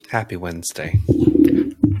Happy Wednesday.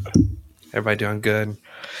 Everybody doing good?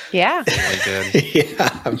 Yeah. Really good.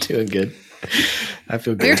 Yeah, I'm doing good. I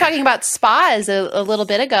feel good. We were talking about spas a little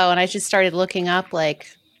bit ago, and I just started looking up like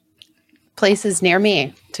places near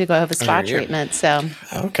me to go have a spa treatment. So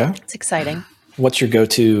Okay. it's exciting. What's your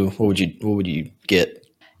go-to? What would you get?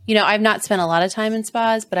 You know, I've not spent a lot of time in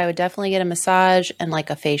spas, but I would definitely get a massage and like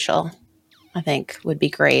a facial. I think would be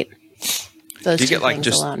great. Those Do you two get like things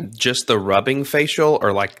alone. just the rubbing facial,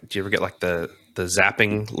 or like do you ever get like the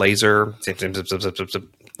zapping laser? Zip, zip, zip, zip, zip, zip, zip,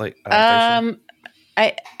 like facial?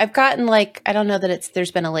 I've gotten like, I don't know that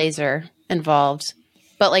there's been a laser involved,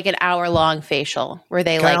 but like an hour-long facial where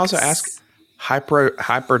they Can like. I also ask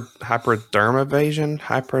hypoderm?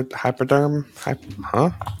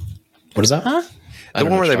 Huh? What is that? Huh? The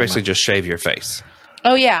one where they basically just shave your face.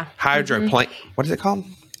 Oh yeah. Hydroplane. What is it called?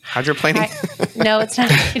 Hydroplaning? No, it's not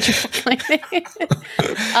hydroplaning.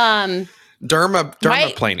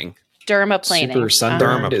 Dermaplaning. Dermaplaning. Super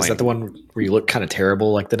sunburned. Is Dermaplaning. that the one where you look kind of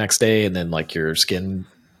terrible like the next day and then like your skin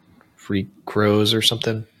regrows or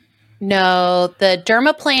something? No, the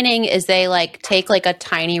dermaplaning is they like take like a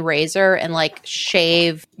tiny razor and like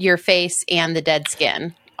shave your face and the dead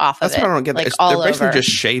skin off of it. That's what I don't get. Like They're basically over. just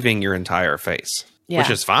shaving your entire face, Yeah. which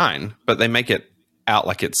is fine, but they make it out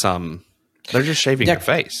like it's they're just shaving your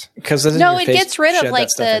face. Because No, it gets rid of like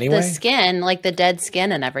the anyway? skin, like the dead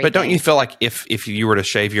skin and everything. But don't you feel like if you were to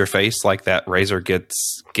shave your face, like that razor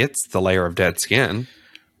gets the layer of dead skin?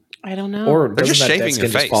 I don't know. Or They're just doesn't that shaving dead your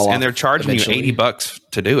skin just face, fall and off they're charging eventually? you $80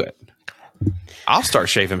 to do it. I'll start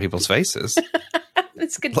shaving people's faces.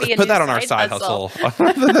 This could Let's be a put new that on our side hustle. That's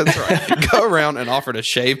right. Go around and offer to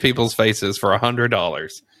shave people's faces for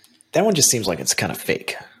 $100. That one just seems like it's kind of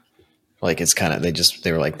fake. Like it's kind of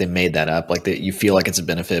they were like they made that up. Like you feel like it's a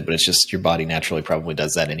benefit, but it's just your body naturally probably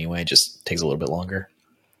does that anyway. It just takes a little bit longer.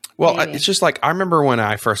 Well, Maybe. it's just like I remember when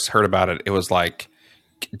I first heard about it, it was like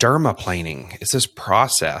dermaplaning. It's this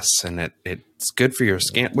process, and it's good for your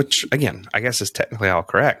skin, which again, I guess is technically all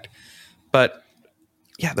correct. But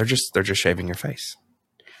yeah, they're just shaving your face.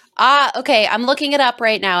 Okay. I'm looking it up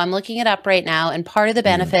right now. And part of the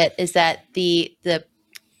benefit is that the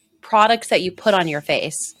products that you put on your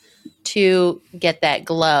face to get that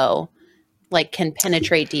glow like can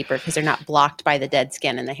penetrate deeper because they're not blocked by the dead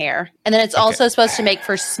skin and the hair. And then it's also supposed to make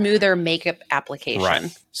for smoother makeup application.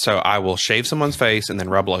 Right. So I will shave someone's face and then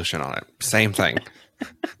rub lotion on it. Same thing.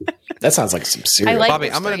 That sounds like some serious. I like Bobby,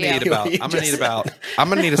 this I'm gonna for you.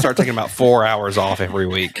 need to start taking about 4 hours off every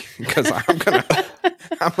week because I'm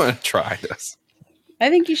gonna try this. I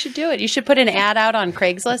think you should do it. You should put an ad out on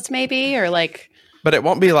Craigslist maybe, or like, But it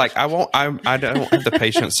won't be like I don't have the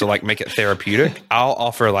patience to like make it therapeutic. I'll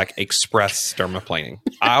offer like express dermaplaning.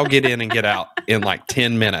 I'll get in and get out in like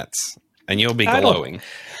 10 minutes and you'll be glowing.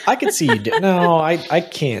 I could see you. No, I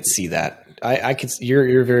can't see that. I could.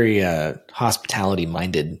 You're a very hospitality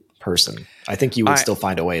minded person. I think you would still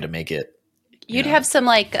find a way to make it. you'd have some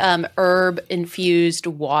like herb infused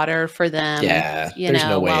water for them. Yeah, you there's know,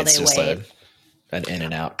 no way while it's they just wait. an in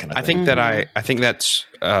and out kind of I thing. think I think that's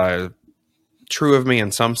true of me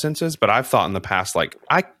in some senses, but I've thought in the past like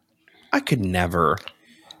I could never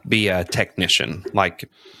be a technician, like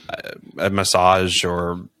a massage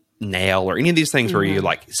or nail or any of these things where you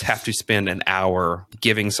like have to spend an hour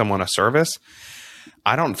giving someone a service.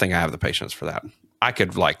 I don't think I have the patience for that. I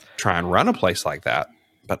could like try and run a place like that,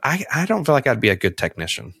 but I don't feel like I'd be a good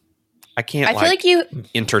technician. I can't I feel like you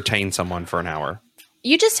entertain someone for an hour.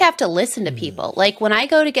 you just have to listen to people. Like when I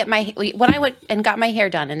go to get when I went and got my hair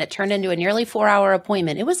done and it turned into a nearly 4-hour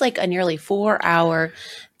appointment, it was like a nearly 4-hour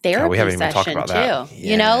therapy we haven't even talked session about too. that.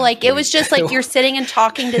 You know, like it was just like you're sitting and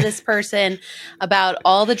talking to this person about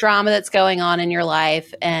all the drama that's going on in your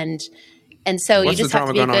life, and so What's you just the have drama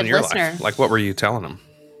to be a going on good in your listener. life? Like, what were you telling them?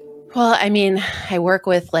 Well, I mean, I work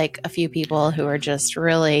with like a few people who are just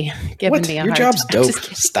really giving me a Your hard job's time. dope. Just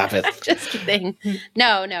kidding. Stop it. Just kidding.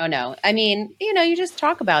 No. I mean, you know, you just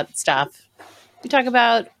talk about stuff. You talk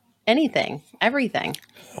about anything, everything.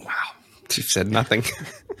 She said nothing.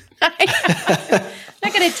 I'm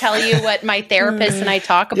not going to tell you what my therapist and I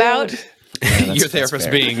talk about. Your therapist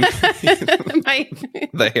fair. being My-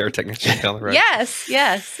 the hair technician. Right?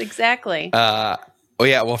 Yes, exactly. Oh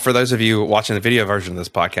yeah. Well, for those of you watching the video version of this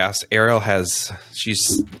podcast, Ariel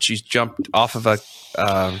she's jumped off of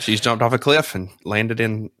a cliff and landed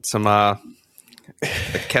in some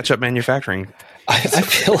ketchup manufacturing. I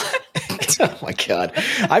feel like, oh my God.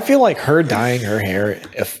 I feel like her dyeing her hair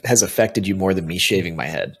has affected you more than me shaving my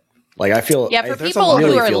head. Like I feel yeah, for there's a people lot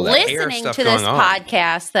who of are feel that. Hair listening stuff to this going on.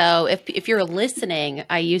 podcast, though, if you're listening,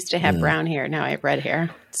 I used to have brown hair. Now I have red hair.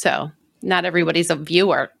 So not everybody's a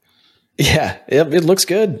viewer. Yeah, it looks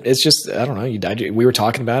good. It's just, I don't know. You dyed we were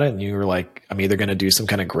talking about it, and you were like, I'm either going to do some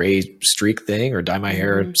kind of gray streak thing or dye my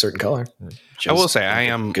hair a certain color. I will say I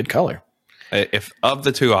am good color. If of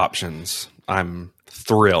the two options, I'm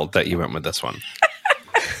thrilled that you went with this one.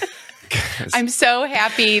 I'm so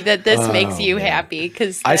happy that this makes you happy,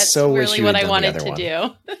 because that's really what I wanted to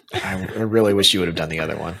do. I really wish you would have done the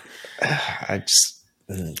other one.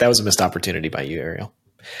 That was a missed opportunity by you, Ariel.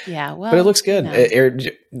 Yeah, well, but it looks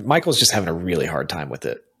good. Michael's just having a really hard time with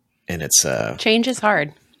it, and it's change is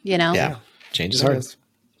hard. Yeah, change is hard. It's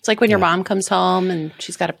like when your mom comes home and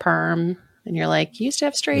she's got a perm, and you're like, "You used to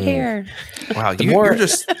have straight hair." Wow,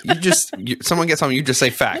 someone gets home, you just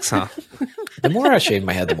say facts, huh? The more I shave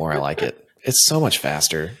my head, the more I like it. It's so much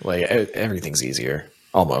faster. Like everything's easier,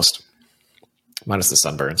 almost, minus the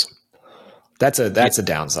sunburns. That's a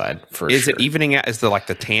downside for sure. Is it evening out? Is the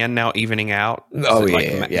tan now evening out? Oh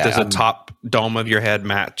yeah. Does the top dome of your head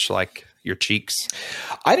match like your cheeks?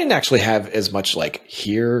 I didn't actually have as much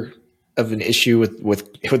here of an issue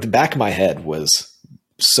with the back of my head was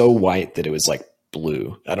so white that it was like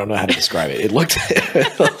blue. I don't know how to describe it. It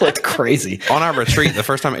looked crazy. On our retreat, the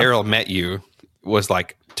first time Ariel met you was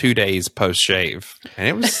 2 days post shave,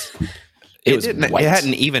 and it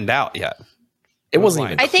hadn't evened out yet. It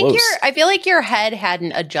wasn't even close. I feel like your head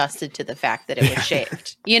hadn't adjusted to the fact that it was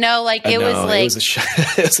shaved. It was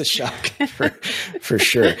a shock for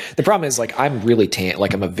sure. The problem is I'm really tan.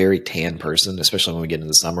 I'm a very tan person, especially when we get into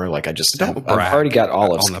the summer. I've already got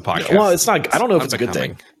olives on the podcast. Well, it's not. I don't know if it's a good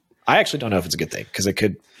thing. I actually don't know if it's a good thing, because it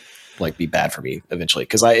could be bad for me eventually,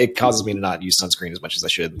 because it causes me to not use sunscreen as much as I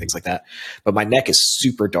should and things like that. But my neck is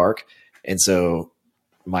super dark, and so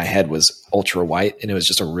my head was ultra white, and it was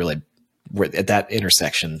just at that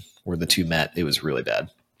intersection where the two met, it was really bad.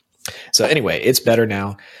 So anyway, it's better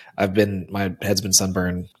now. My head's been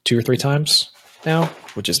sunburned 2 or 3 times now,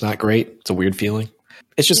 which is not great. It's a weird feeling.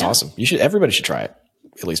 It's just awesome. Everybody should try it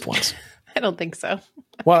at least once. I don't think so.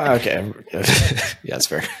 Well, okay. Yeah, that's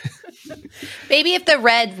fair. Maybe if the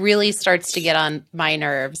red really starts to get on my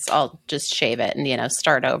nerves, I'll just shave it and,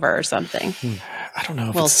 start over or something. I don't know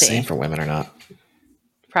if it's the same for women or not.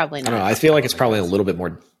 Probably not. I don't know. I feel like it's probably a little bit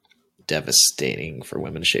more devastating for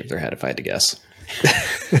women to shave their head, if I had to guess.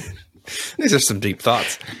 These are some deep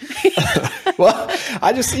thoughts. Well,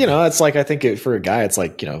 I just, it's I think for a guy, it's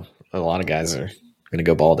a lot of guys are going to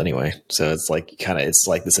go bald anyway. So it's it's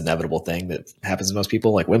this inevitable thing that happens to most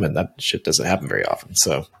people. Like women, that shit doesn't happen very often.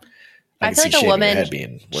 So I feel like a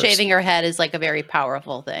woman shaving her head is a very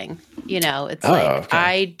powerful thing. It's okay.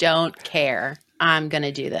 I don't care. I'm going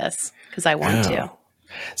to do this because I want to.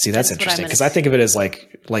 See, that's interesting, because I think of it as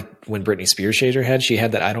like when Britney Spears shaved her head, she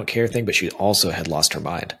had that I don't care thing, but she also had lost her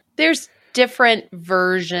mind. There's different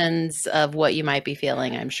versions of what you might be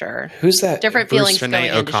feeling, I'm sure. Who's that? Different feelings going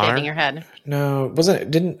into shaving your head. No,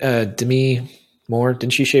 didn't Demi Moore,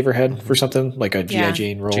 didn't she shave her head for something like a G.I.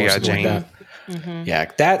 Jane role or something like that? Mm-hmm.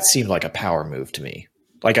 Yeah, that seemed like a power move to me.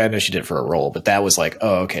 I know she did it for a role, but that was oh,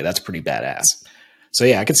 okay, that's pretty badass. So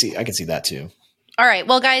yeah, I can see that too. All right,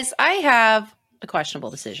 well, guys, I have a questionable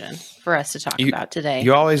decision for us to talk about today.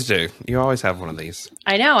 You always do. You always have one of these.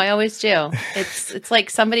 I know. I always do. It's like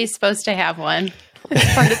somebody's supposed to have one.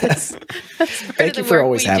 It's part of this. Thank you for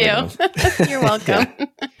always having one. You're welcome.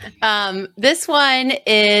 This one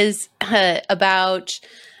is about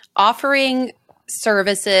offering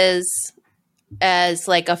services as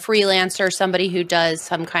a freelancer, somebody who does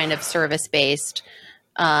some kind of service-based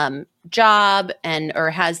job or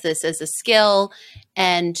has this as a skill,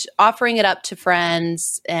 and offering it up to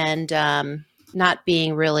friends and not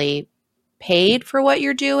being really paid for what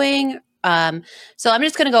you're doing. So I'm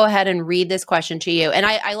just going to go ahead and read this question to you. And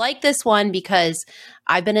I like this one because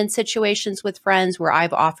I've been in situations with friends where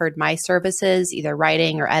I've offered my services, either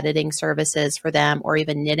writing or editing services for them, or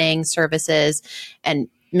even knitting services. And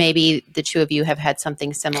maybe the two of you have had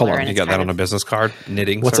something similar. Hold on, you got that on a business card?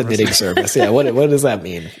 Knitting What's service? A knitting service? Yeah, what does that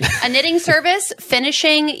mean? A knitting service,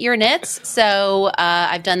 finishing your knits. So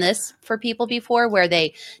I've done this for people before where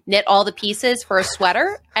they knit all the pieces for a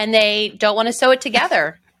sweater and they don't want to sew it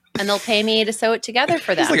together. And they'll pay me to sew it together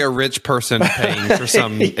for them. It's like a rich person paying for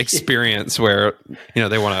some experience where,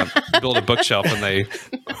 they want to build a bookshelf and they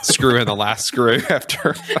screw in the last screw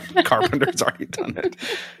after a carpenter's already done it.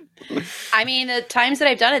 I mean, the times that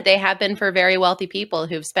I've done it, they have been for very wealthy people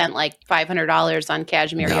who've spent $500 on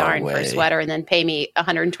cashmere yarn for a sweater and then pay me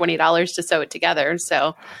 $120 to sew it together.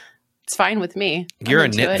 So it's fine with me. You're a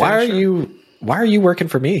knit. Why are you working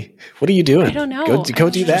for me? What are you doing? I don't know. Go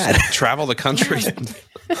do that. Travel the country,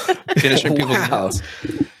 finishing people's knits.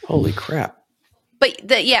 Holy crap!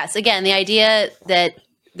 But yes, again, the idea that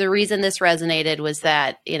the reason this resonated was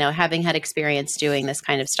that, having had experience doing this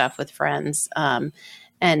kind of stuff with friends,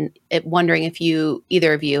 and wondering if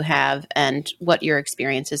either of you have, and what your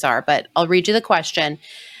experiences are. But I'll read you the question.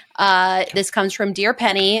 This comes from Dear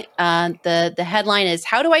Penny. The headline is,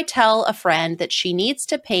 how do I tell a friend that she needs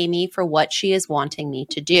to pay me for what she is wanting me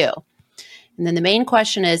to do? And then the main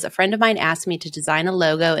question is, a friend of mine asked me to design a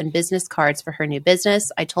logo and business cards for her new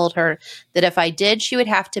business. I told her that if I did, she would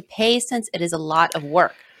have to pay since it is a lot of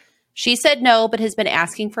work. She said no, but has been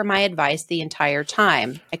asking for my advice the entire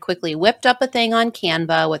time. I quickly whipped up a thing on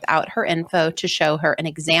Canva without her info to show her an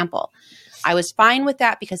example. I was fine with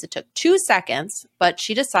that because it took 2 seconds, but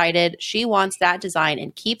she decided she wants that design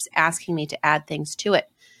and keeps asking me to add things to it.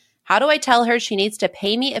 How do I tell her she needs to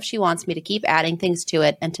pay me if she wants me to keep adding things to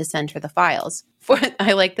it and to send her the files?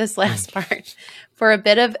 I like this last part. For a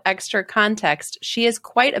bit of extra context, she is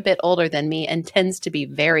quite a bit older than me and tends to be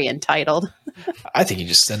very entitled. I think you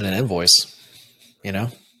just send an invoice,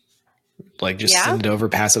 like just send it over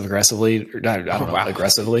passive aggressively. Or I don't know,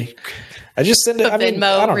 aggressively. I just send it. The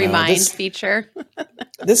Venmo remind feature.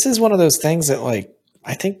 This is one of those things that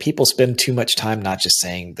I think people spend too much time not just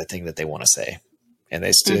saying the thing that they want to say. And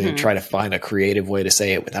they still try to find a creative way to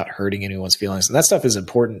say it without hurting anyone's feelings. And that stuff is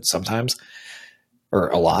important sometimes, or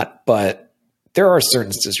a lot, but there are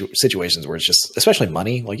certain situations where it's just, especially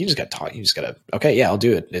money, like you just got to talk. You just got to, okay, yeah, I'll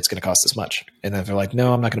do it. It's going to cost this much. And then if they're like,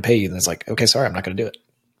 no, I'm not going to pay you. Then it's like, okay, sorry, I'm not going to do it.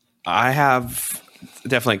 I have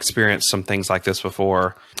definitely experienced some things like this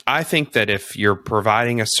before. I think that if you're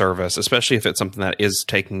providing a service, especially if it's something that is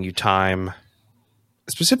taking you time,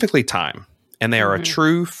 specifically time, and they are a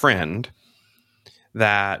true friend,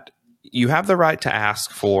 that you have the right to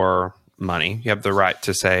ask for money. You have the right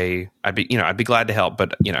to say, I'd be glad to help,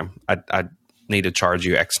 but I need to charge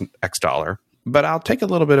you X dollar. But I'll take a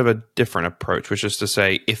little bit of a different approach, which is to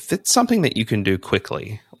say, if it's something that you can do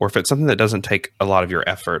quickly, or if it's something that doesn't take a lot of your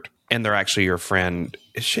effort, and they're actually your friend,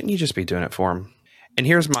 shouldn't you just be doing it for them? And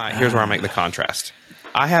here's where I make the contrast.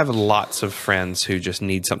 I have lots of friends who just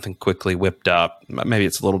need something quickly whipped up. Maybe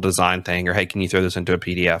it's a little design thing, or hey, can you throw this into a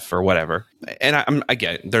PDF or whatever? And I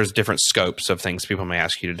get it. There's different scopes of things people may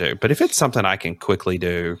ask you to do. But if it's something I can quickly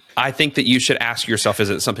do, I think that you should ask yourself, is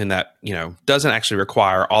it something that, doesn't actually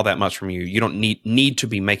require all that much from you? You don't need to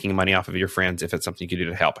be making money off of your friends if it's something you can do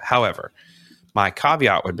to help. However, my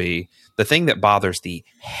caveat would be, the thing that bothers the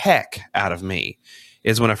heck out of me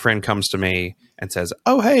is when a friend comes to me and says,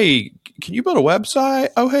 oh, hey, can you build a website?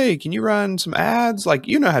 Oh, hey, can you run some ads? Like,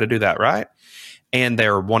 you know how to do that, right? And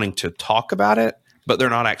they're wanting to talk about it, but they're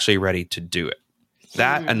not actually ready to do it.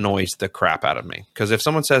 That annoys the crap out of me. Because if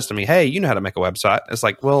someone says to me, hey, you know how to make a website? It's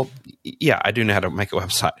like, well, yeah, I do know how to make a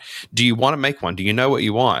website. Do you want to make one? Do you know what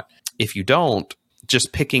you want? If you don't,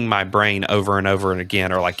 just picking my brain over and over and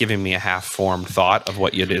again, or like giving me a half-formed thought of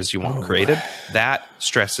what it is you want created, that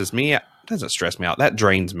stresses me out. Doesn't stress me out. That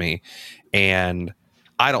drains me. And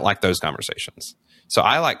I don't like those conversations. So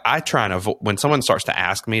I try and avoid, when someone starts to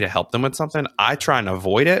ask me to help them with something, I try and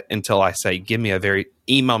avoid it until I say,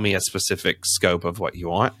 email me a specific scope of what you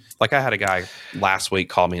want. Like I had a guy last week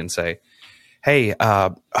call me and say, hey,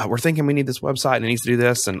 we're thinking we need this website and it needs to do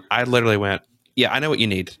this. And I literally went, yeah, I know what you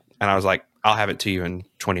need. And I was like, I'll have it to you in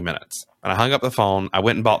 20 minutes. And I hung up the phone. I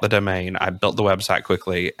went and bought the domain. I built the website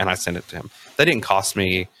quickly and I sent it to him. That didn't cost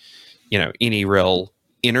me, any real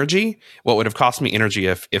energy. What would have cost me energy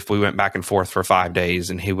if we went back and forth for 5 days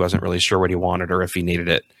and he wasn't really sure what he wanted or if he needed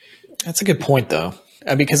it. That's a good point though.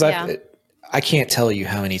 Because I can't tell you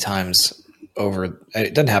how many times over,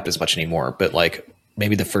 it doesn't happen as much anymore, but like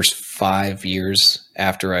maybe the first 5 years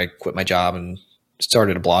after I quit my job and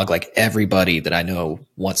started a blog, like everybody that I know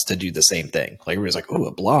wants to do the same thing. Like everybody's like, oh,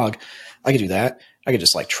 a blog, I could do that. I could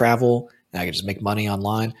just like travel and I could just make money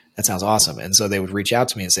online. That sounds awesome. And so they would reach out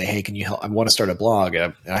to me and say, hey, can you help? I want to start a blog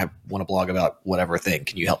and I want to blog about whatever thing.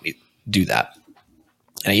 Can you help me do that?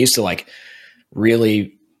 And I used to like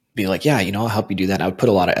really be like, yeah, I'll help you do that. And I would put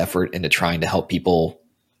a lot of effort into trying to help people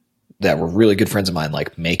that were really good friends of mine,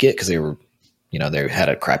 like make it, because they were, they had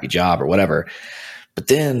a crappy job or whatever. But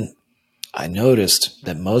then I noticed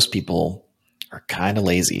that most people are kind of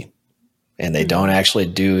lazy and they don't actually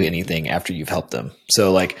do anything after you've helped them.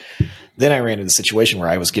 So like, then I ran into the situation where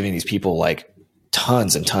I was giving these people like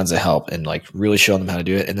tons and tons of help and like really showing them how to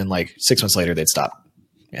do it. And then like 6 months later, they'd stop.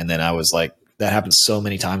 And then I was like, that happened so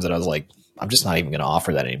many times that I was like, I'm just not even going to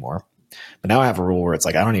offer that anymore. But now I have a rule where it's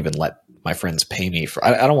like, I don't even let my friends pay me for,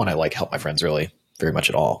 I don't want to like help my friends really very much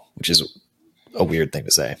at all, which is a weird thing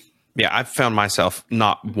to say. Yeah. I've found myself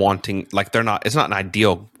not wanting, like it's not an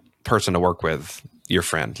ideal person to work with, your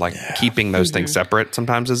friend. Like keeping those things separate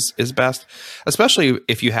sometimes is best, especially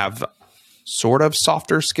if you have sort of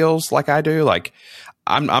softer skills like I do. Like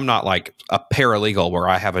I'm not like a paralegal where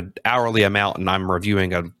I have an hourly amount and I'm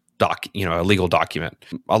reviewing a legal document.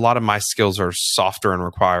 A lot of my skills are softer and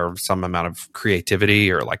require some amount of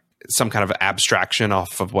creativity or like some kind of abstraction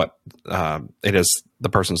off of what it is the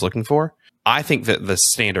person's looking for. I think that the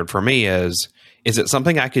standard for me is it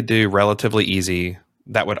something I could do relatively easy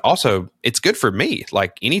that would also, it's good for me.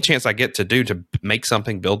 Like any chance I get to make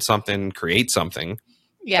something, build something, create something,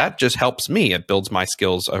 that just helps me. It builds my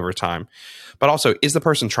skills over time. But also, is the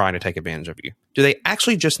person trying to take advantage of you? Do they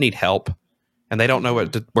actually just need help and they don't know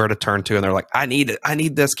where to turn to? And they're like, I need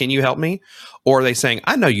this. Can you help me? Or are they saying,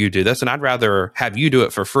 I know you do this and I'd rather have you do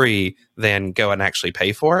it for free than go and actually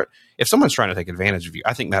pay for it? If someone's trying to take advantage of you,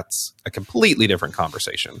 I think that's a completely different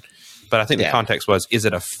conversation. But I think the context was, is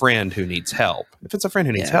it a friend who needs help? If it's a friend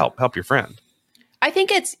who needs help your friend. I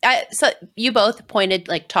think it's, so you both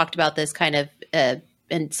talked about this kind of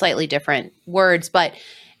in slightly different words, but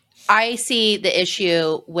I see the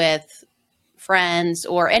issue with friends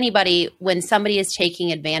or anybody when somebody is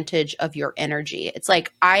taking advantage of your energy. It's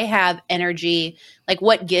like, I have energy, like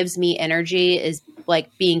what gives me energy is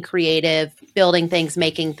like being creative, building things,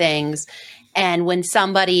 making things. And when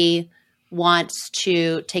somebody wants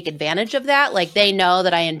to take advantage of that, like they know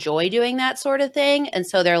that I enjoy doing that sort of thing. And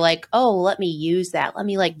so they're like, oh, let me use that. Let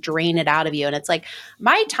me like drain it out of you. And it's like,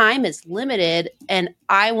 my time is limited and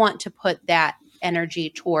I want to put that energy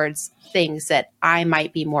towards things that I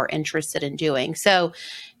might be more interested in doing. So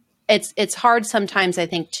it's hard sometimes, I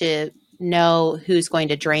think, to know who's going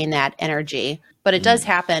to drain that energy, but it does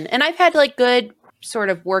happen. And I've had like good sort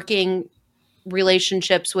of working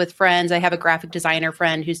relationships with friends. I have a graphic designer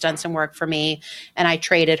friend who's done some work for me and I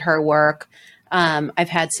traded her work. I've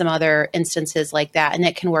had some other instances like that and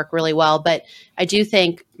it can work really well. But I do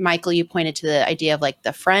think, Michael, you pointed to the idea of like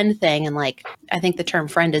the friend thing. And like, I think the term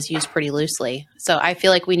friend is used pretty loosely. So I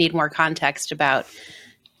feel like we need more context about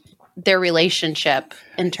their relationship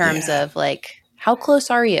in terms of like, how close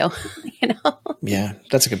are you? You know? Yeah,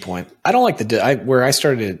 that's a good point. I don't like where I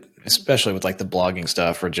started, especially with like the blogging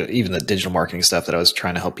stuff or even the digital marketing stuff that I was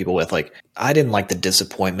trying to help people with. Like, I didn't like the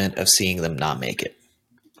disappointment of seeing them not make it,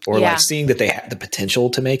 or like seeing that they had the potential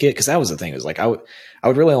to make it. Cause that was the thing. It was like, I would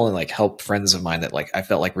really only like help friends of mine that like, I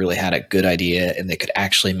felt like really had a good idea and they could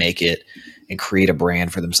actually make it and create a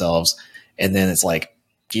brand for themselves. And then it's like,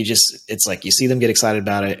 it's like, you see them get excited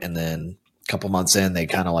about it. And then a couple months in, they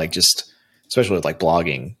kind of like especially with like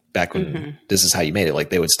blogging back when this is how you made it. Like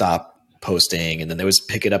they would stop posting and then they would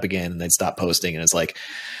pick it up again and they'd stop posting. And it's like,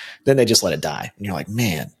 then they just let it die. And you're like,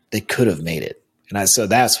 man, they could have made it. And so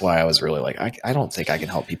that's why I was really like, I don't think I can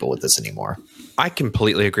help people with this anymore. I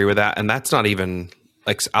completely agree with that. And that's not even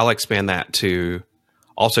like, I'll expand that to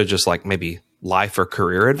also just like maybe life or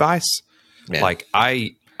career advice. Yeah. Like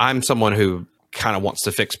I'm someone who kind of wants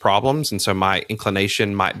to fix problems. And so my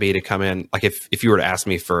inclination might be to come in, like if you were to ask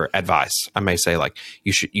me for advice, I may say like,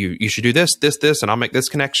 you should do this, and I'll make this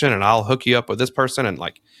connection and I'll hook you up with this person and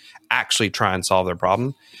like actually try and solve their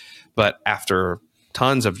problem. But after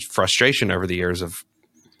tons of frustration over the years of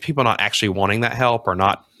people not actually wanting that help or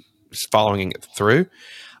not following it through,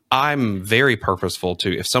 I'm very purposeful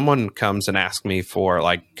to, if someone comes and asks me for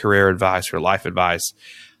like career advice or life advice,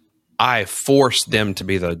 I force them to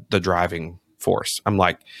be the driving force. I'm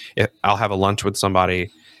like, I'll have a lunch with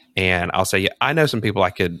somebody and I'll say, yeah, I know some people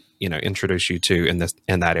I could, introduce you to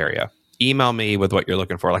in that area. Email me with what you're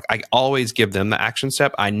looking for. Like I always give them the action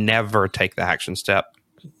step. I never take the action step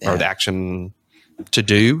or the action to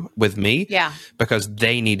do with me because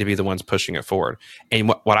they need to be the ones pushing it forward. And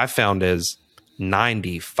what I've found is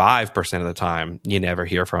 95% of the time you never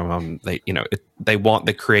hear from them. They want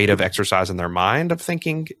the creative exercise in their mind of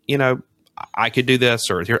thinking, I could do this,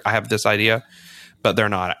 or here I have this idea, but they're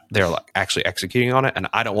like actually executing on it. And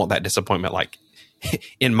I don't want that disappointment like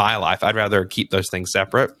in my life. I'd rather keep those things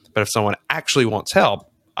separate. But if someone actually wants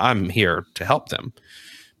help, I'm here to help them.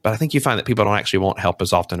 But I think you find that people don't actually want help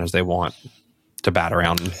as often as they want to bat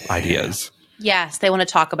around ideas. Yes, they want to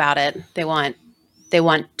talk about it. They want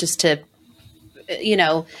just to,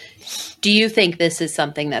 do you think this is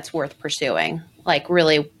something that's worth pursuing? Like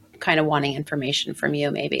really kind of wanting information from you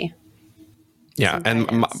maybe. Yeah.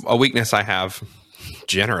 And a weakness I have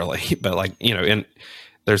generally, but like,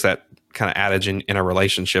 there's that kind of adage in a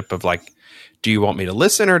relationship of like, do you want me to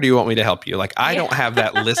listen or do you want me to help you? Like, I don't have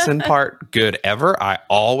that listen part good ever. I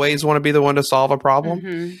always want to be the one to solve a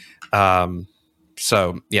problem.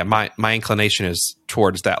 So yeah, my inclination is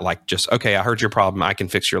towards that, like just, okay, I heard your problem. I can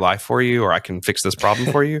fix your life for you, or I can fix this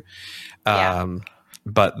problem for you.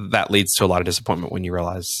 But that leads to a lot of disappointment when you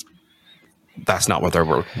realize that's not what they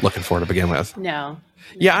were looking for to begin with. No.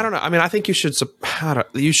 Yeah, I don't know. I mean, I think you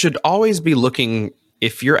should always be looking,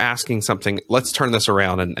 if you're asking something, let's turn this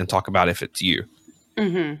around and talk about if it's you.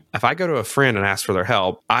 Mm-hmm. If I go to a friend and ask for their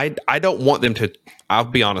help, I don't want them to, I'll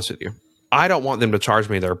be honest with you, I don't want them to charge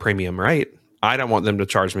me their premium rate. I don't want them to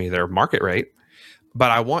charge me their market rate,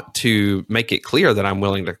 but I want to make it clear that I'm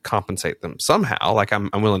willing to compensate them somehow. Like I'm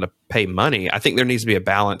willing to pay money. I think there needs to be a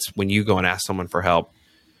balance when you go and ask someone for help,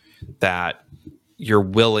 that you're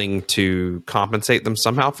willing to compensate them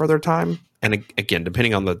somehow for their time. And again,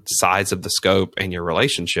 depending on the size of the scope and your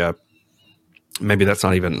relationship, maybe that's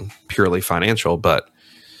not even purely financial, but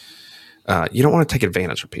you don't want to take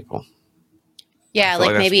advantage of people. Yeah,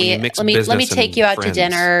 like maybe let me take you out friends. to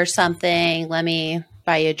dinner or something. Let me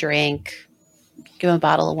buy you a drink. Give them a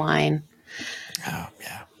bottle of wine. Oh,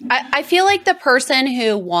 yeah. I feel like the person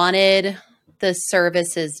who wanted the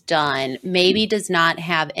services done maybe does not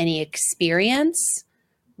have any experience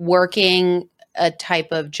working a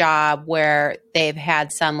type of job where they've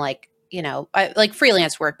had some like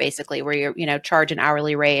freelance work, basically, where you charge an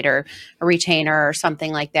hourly rate or a retainer or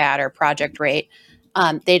something like that, or project rate.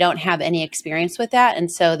 They don't have any experience with that.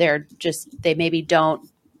 And so they maybe don't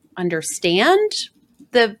understand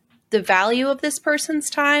the value of this person's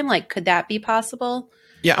time. Like, could that be possible?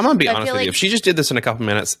 Yeah, I'm going to be honest with you. If she just did this in a couple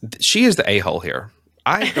minutes, she is the a-hole here.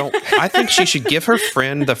 I think she should give her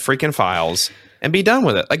friend the freaking files and be done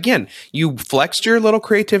with it. Again, you flexed your little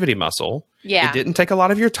creativity muscle. Yeah. It didn't take a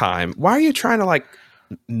lot of your time. Why are you trying to like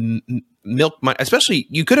milk money? Especially,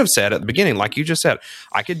 you could have said at the beginning, like you just said,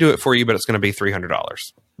 I could do it for you, but it's going to be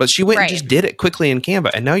 $300. But she went and just did it quickly in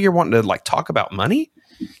Canva. And now you're wanting to like talk about money?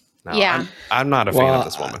 No, yeah. I'm not a fan of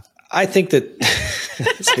this woman. I think that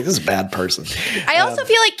it's like, this is a bad person. I also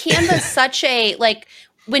feel like Canva's such a, like,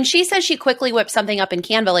 when she says she quickly whipped something up in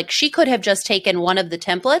Canva, like she could have just taken one of the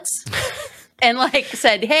templates and like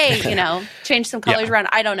said, hey, change some colors around.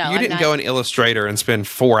 I don't know. You didn't go in Illustrator and spend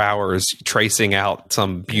 4 hours tracing out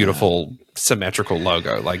some beautiful symmetrical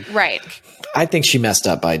logo. Like, right. I think she messed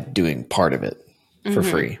up by doing part of it for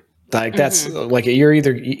free. Like that's like you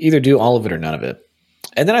either do all of it or none of it.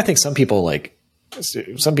 And then I think some people like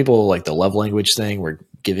the love language thing, where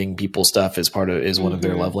giving people stuff is one of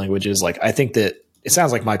their love languages. Like, I think that it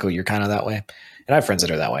sounds like, Michael, you're kind of that way. And I have friends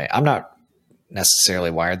that are that way. I'm not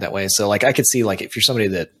necessarily wired that way. So like, I could see like, if you're somebody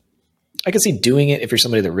that I could see doing it, if you're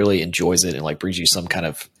somebody that really enjoys it and like brings you some kind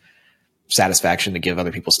of satisfaction to give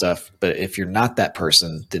other people stuff. But if you're not that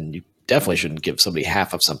person, then you definitely shouldn't give somebody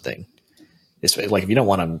half of something. It's like, if you don't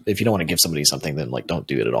want to give somebody something, then like, don't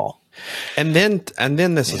do it at all. And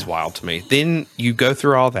then this is wild to me. Then you go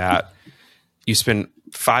through all that, you spend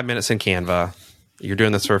 5 minutes in Canva, you're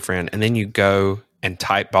doing this for a friend, and then you go and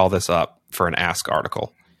type all this up for an Ask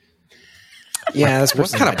article. Yeah, like,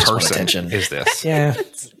 what kind of person is this? Yeah,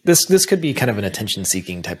 this could be kind of an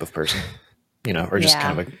attention-seeking type of person, or just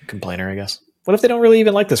kind of a complainer, I guess. What if they don't really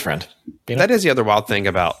even like this friend? That is the other wild thing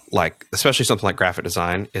about, like, especially something like graphic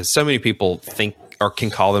design, is so many people think or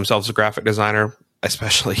can call themselves a graphic designer,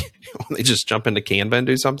 especially when they just jump into Canva and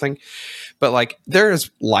do something. But like, there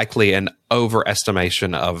is likely an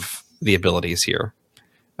overestimation of the abilities here.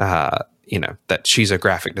 That she's a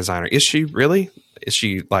graphic designer. Is she really? Is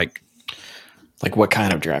she like what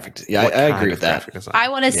kind of graphic? Yeah, I agree with that. I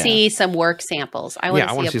want to see some work samples. I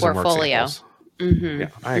want to see a portfolio. Yeah,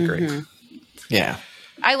 I agree. Yeah.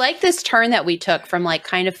 I like this turn that we took from like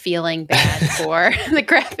kind of feeling bad for the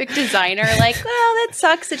graphic designer. Like, well, that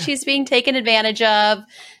sucks that she's being taken advantage of.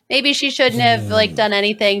 Maybe she shouldn't have like done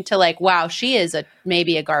anything, to like, wow, she is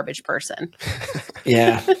maybe a garbage person.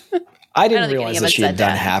 Yeah. I didn't realize that she had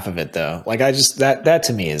done half of it though. Like, I just, that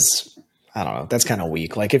to me is, I don't know. That's kind of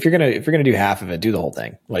weak. Like, if you're going to do half of it, do the whole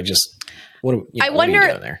thing. Like, just what are you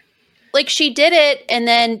doing there? Like, she did it, and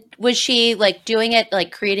then was she like doing it,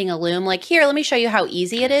 like creating a loom? Like, here, let me show you how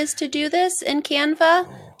easy it is to do this in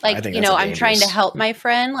Canva. Like, I'm trying to help my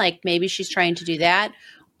friend. Like, maybe she's trying to do that.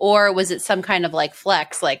 Or was it some kind of like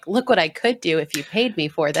flex? Like, look what I could do if you paid me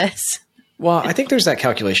for this. Well, I think there's that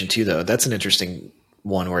calculation too, though. That's an interesting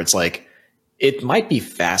one where it's like, it might be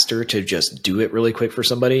faster to just do it really quick for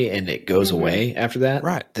somebody and it goes away after that.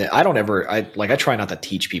 Right. I try not to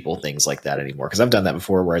teach people things like that anymore, because I've done that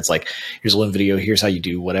before, where it's like, here's a little video, here's how you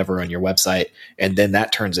do whatever on your website. And then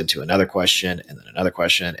that turns into another question and then another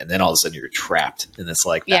question. And then all of a sudden you're trapped. And it's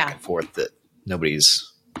like back and forth that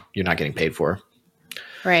you're not getting paid for.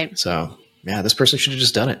 Right. So yeah, this person should have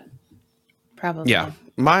just done it. Probably. Yeah.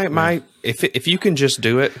 If you can just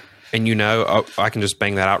do it and I can just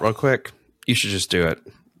bang that out real quick, you should just do it.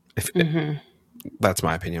 That's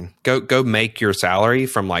my opinion. Go make your salary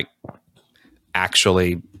from like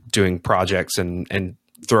actually doing projects and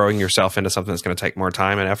throwing yourself into something that's going to take more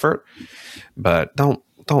time and effort. But don't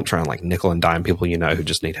try and like nickel and dime people who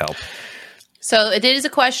just need help. So it is a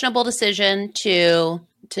questionable decision to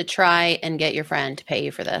try and get your friend to pay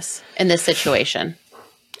you for this in this situation.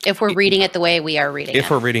 If we're reading it the way we are reading it. If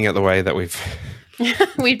we're reading it the way that we've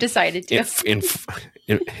we've decided to.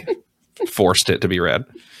 Forced it to be read.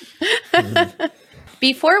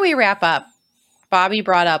 Before we wrap up, Bobby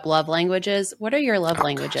brought up love languages. What are your love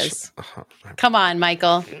languages? Come on,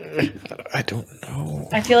 Michael. I don't know.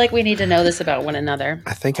 I feel like we need to know this about one another.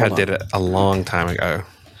 I think I did it a long time ago.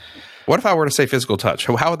 What if I were to say physical touch?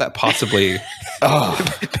 How would that possibly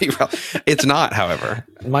be real? It's not, however.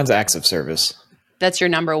 Mine's acts of service. That's your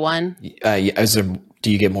number one?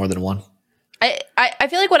 Do you get more than one? I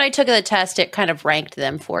feel like when I took the test, it kind of ranked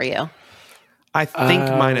them for you. I think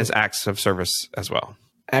mine is acts of service as well.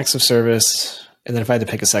 Acts of service. And then if I had to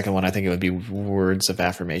pick a second one, I think it would be words of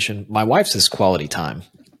affirmation. My wife's is quality time.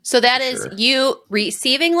 So that is you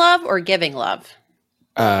receiving love or giving love?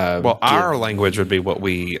 Well, our language would be what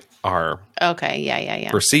we are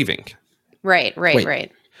receiving.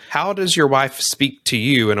 Right. How does your wife speak to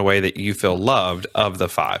you in a way that you feel loved of the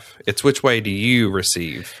 5? It's which way do you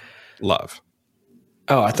receive love?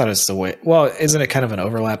 Oh, I thought it's the way. Well, isn't it kind of an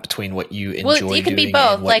overlap between what you enjoy doing? You can be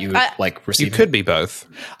both. And what you like receiving? You could be both.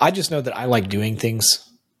 I just know that I like doing things.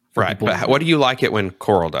 Right. But what do you like it when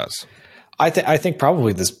Coral does? I think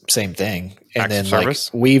probably the same thing. And Acts then of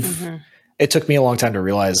service? It took me a long time to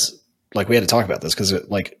realize, like, we had to talk about this because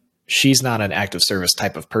like she's not an active service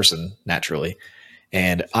type of person naturally.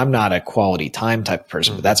 And I'm not a quality time type of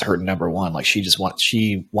person, but that's her number one. Like she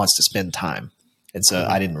wants to spend time. And so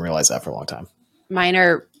I didn't realize that for a long time. Mine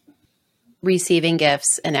are receiving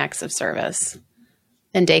gifts and acts of service.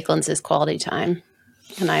 And Dakelin's is quality time.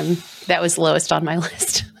 And that was lowest on my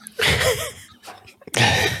list.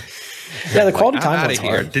 Yeah, the quality time out one's of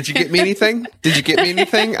here. hard. Did you get me anything?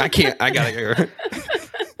 I gotta go.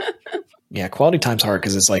 Yeah, quality time's hard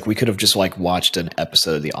because it's like we could have just like watched an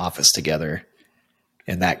episode of The Office together,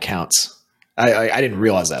 and that counts. I didn't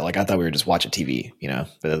realize that. Like I thought we were just watching TV,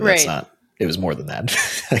 but that's not. It was more than that,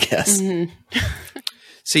 I guess.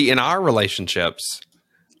 See, in our relationships,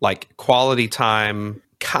 like quality time,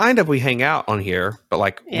 kind of we hang out on here, but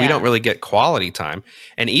like we don't really get quality time.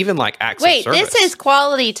 And even like acts of service. Wait, this is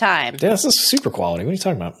quality time. Yeah, this is super quality. What are you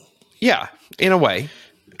talking about? Yeah, in a way.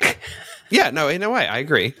 Yeah, no, in a way, I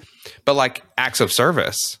agree. But like acts of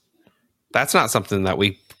service, that's not something that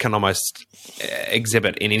we can almost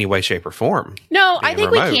exhibit in any way, shape, or form. No, I think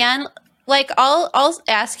we can. Like, I'll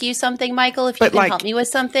ask you something, Michael, if you can help me with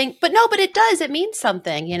something. But no, but it does. It means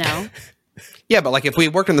something, Yeah, but like if we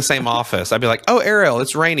worked in the same office, I'd be like, "Oh, Ariel,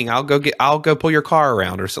 it's raining. I'll go pull your car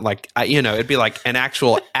around," or something. Like, it'd be like an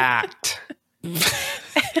actual act.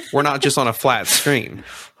 We're not just on a flat screen.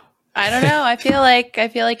 I don't know. I feel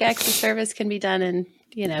like acts of service can be done in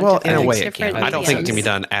in a way it can. I don't think it can be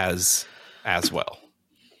done as well.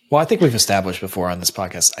 Well, I think we've established before on this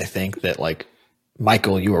podcast. I think that like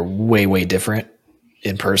Michael, you are way, way different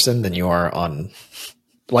in person than you are on.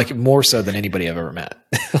 Like more so than anybody I've ever met.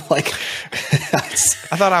 Like,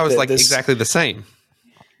 I thought I was exactly the same.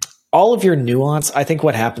 All of your nuance. I think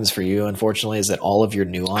what happens for you, unfortunately, is that all of your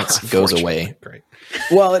nuance goes away. Great.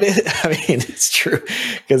 Well, it is. I mean, it's true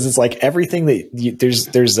because it's like everything that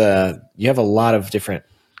you have a lot of different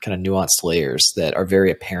kind of nuanced layers that are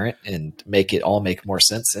very apparent and make it all make more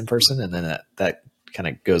sense in person, and then that kind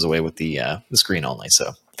of goes away with the screen only.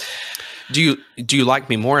 So, do you like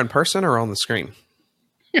me more in person or on the screen?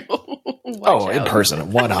 In person,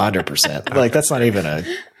 100%. Like that's not even a.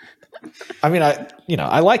 I mean,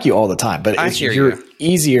 I like you all the time, but you're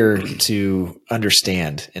easier to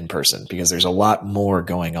understand in person because there's a lot more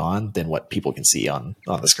going on than what people can see on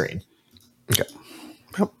the screen. Okay.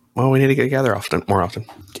 Well, we need to get together more often.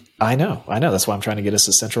 I know. That's why I'm trying to get us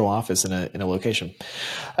a central office in a location.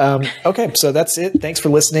 Okay, so that's it. Thanks for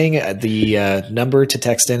listening. The number to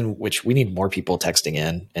text in, which we need more people texting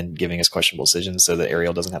in and giving us questionable decisions so that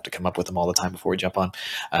Ariel doesn't have to come up with them all the time before we jump on.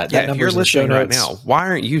 That if you're listening right now, why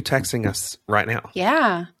aren't you texting us right now?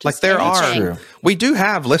 Yeah. Like we do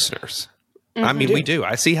have listeners. Mm-hmm. I mean, we do.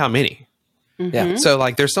 I see how many. Mm-hmm. Yeah. So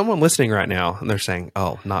like there's someone listening right now and they're saying,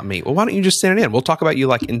 "Oh, not me." Well, why don't you just send it in? We'll talk about you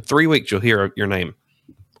like in 3 weeks. You'll hear your name.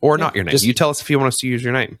 Or not your name. You tell us if you want us to use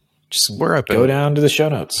your name. We're open. Go down to the show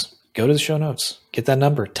notes. Go to the show notes. Get that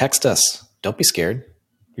number. Text us. Don't be scared.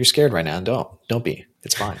 You're scared right now. Don't be.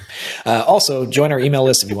 It's fine. Also, join our email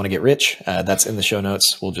list if you want to get rich. That's in the show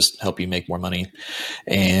notes. We'll just help you make more money.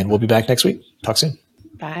 And we'll be back next week. Talk soon.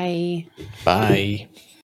 Bye. Bye.